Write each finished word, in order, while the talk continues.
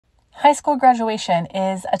High school graduation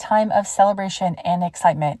is a time of celebration and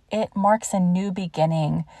excitement. It marks a new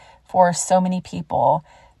beginning for so many people.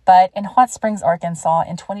 But in Hot Springs, Arkansas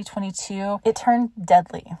in 2022, it turned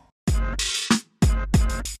deadly.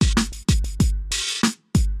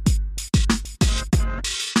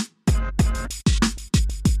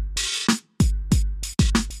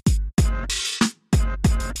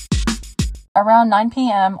 Around 9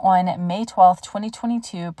 p.m. on May 12th,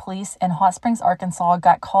 2022, police in Hot Springs, Arkansas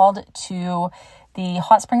got called to the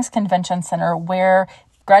Hot Springs Convention Center where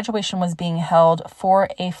graduation was being held for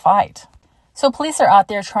a fight. So police are out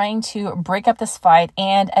there trying to break up this fight,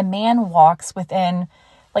 and a man walks within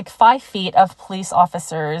like 5 feet of police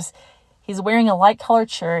officers. He's wearing a light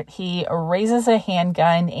colored shirt. He raises a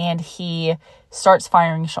handgun and he starts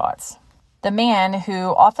firing shots. The man,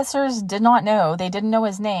 who officers did not know, they didn't know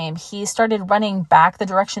his name, he started running back the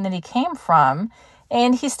direction that he came from,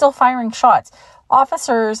 and he's still firing shots.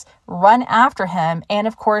 Officers run after him, and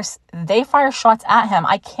of course, they fire shots at him.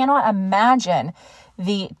 I cannot imagine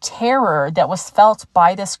the terror that was felt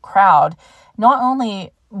by this crowd. Not only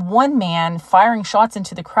one man firing shots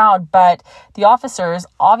into the crowd, but the officers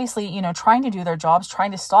obviously, trying to do their jobs,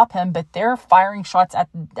 trying to stop him, but they're firing shots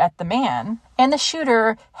at the man. And the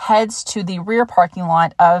shooter heads to the rear parking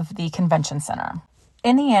lot of the convention center.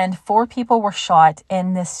 In the end, 4 people were shot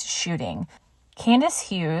in this shooting: Candace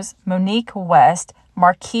Hughes, Monique West,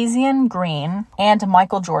 Marquesian Green, and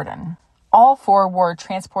Michael Jordan. All 4 were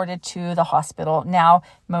transported to the hospital. Now,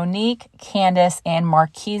 Monique, Candace, and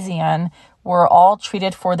Marquesian were all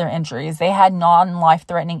treated for their injuries. They had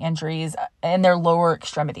non-life-threatening injuries in their lower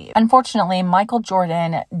extremities. Unfortunately, Michael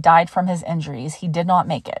Jordan died from his injuries. He did not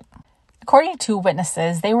make it. According to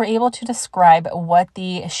witnesses, they were able to describe what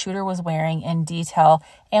the shooter was wearing in detail,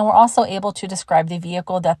 and were also able to describe the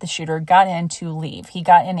vehicle that the shooter got in to leave. He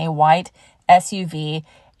got in a white SUV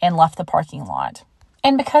and left the parking lot.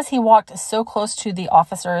 And because he walked so close to the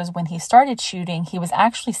officers when he started shooting, he was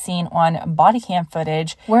actually seen on body cam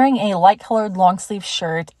footage wearing a light-colored long-sleeve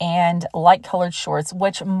shirt and light-colored shorts,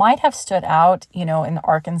 which might have stood out, in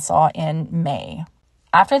Arkansas in May.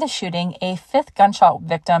 After the shooting, a 5th gunshot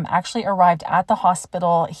victim actually arrived at the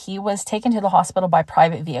hospital. He was taken to the hospital by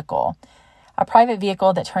private vehicle, a private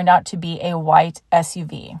vehicle that turned out to be a white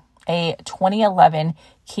SUV, a 2011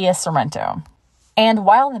 Kia Sorento. And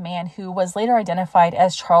while the man, who was later identified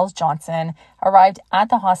as Charles Johnson, arrived at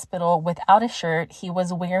the hospital without a shirt, he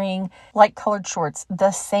was wearing light-colored shorts,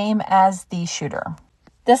 the same as the shooter.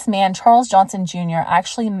 This man, Charles Johnson Jr.,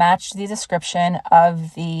 actually matched the description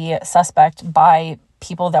of the suspect by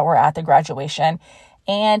people that were at the graduation.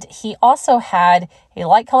 And he also had a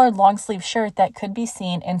light-colored long-sleeve shirt that could be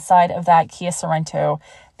seen inside of that Kia Sorento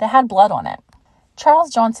that had blood on it.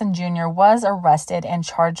 Charles Johnson Jr. was arrested and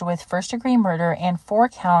charged with first-degree murder and 4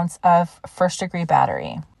 counts of first-degree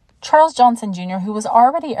battery. Charles Johnson Jr., who was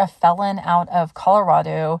already a felon out of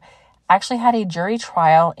Colorado, actually had a jury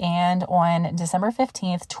trial, and on December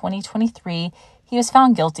 15th, 2023, he was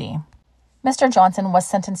found guilty. Mr. Johnson was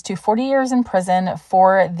sentenced to 40 years in prison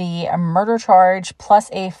for the murder charge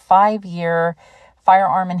plus a 5-year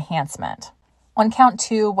firearm enhancement. On count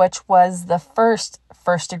 2, which was the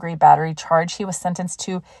first-degree battery charge, he was sentenced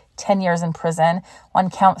to 10 years in prison. On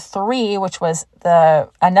count 3, which was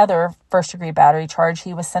another first-degree battery charge,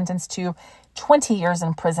 he was sentenced to 20 years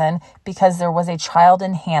in prison because there was a child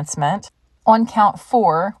enhancement. On count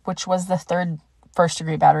 4, which was the third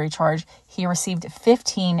first-degree battery charge, he received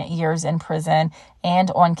 15 years in prison. And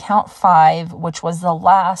on count 5, which was the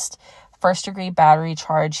last first-degree battery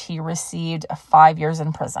charge, he received 5 years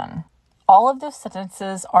in prison. All of those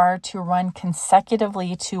sentences are to run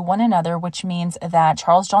consecutively to one another, which means that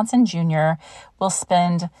Charles Johnson Jr. will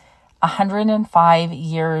spend 105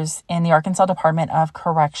 years in the Arkansas Department of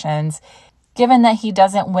Corrections. Given that he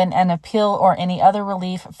doesn't win an appeal or any other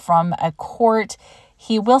relief from a court,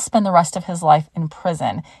 he will spend the rest of his life in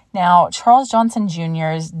prison. Now, Charles Johnson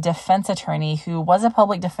Jr.'s defense attorney, who was a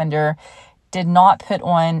public defender, did not put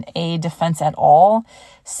on a defense at all.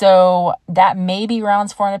 So that may be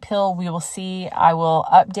grounds for an appeal. We will see. I will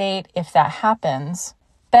update if that happens.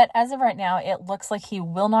 But as of right now, it looks like he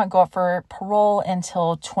will not go up for parole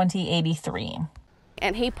until 2083.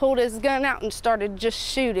 And he pulled his gun out and started just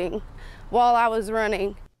shooting while I was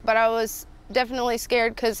running. But I was definitely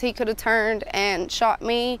scared because he could have turned and shot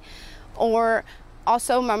me. Or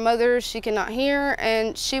also my mother, she cannot hear,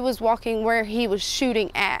 and she was walking where he was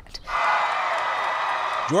shooting at.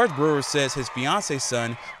 George Brewer says his fiance's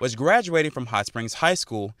son was graduating from Hot Springs High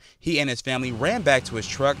School. He and his family ran back to his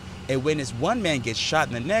truck and witnessed one man get shot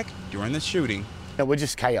in the neck during the shooting. It was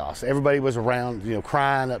just chaos. Everybody was around,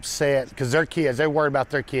 crying, upset, because their kids, they're worried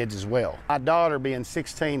about their kids as well. My daughter, being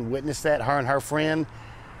 16, witnessed that, her and her friend.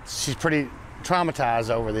 She's pretty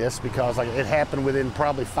traumatized over this because it happened within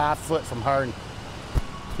probably 5 foot from her. And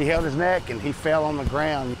he held his neck and he fell on the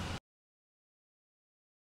ground.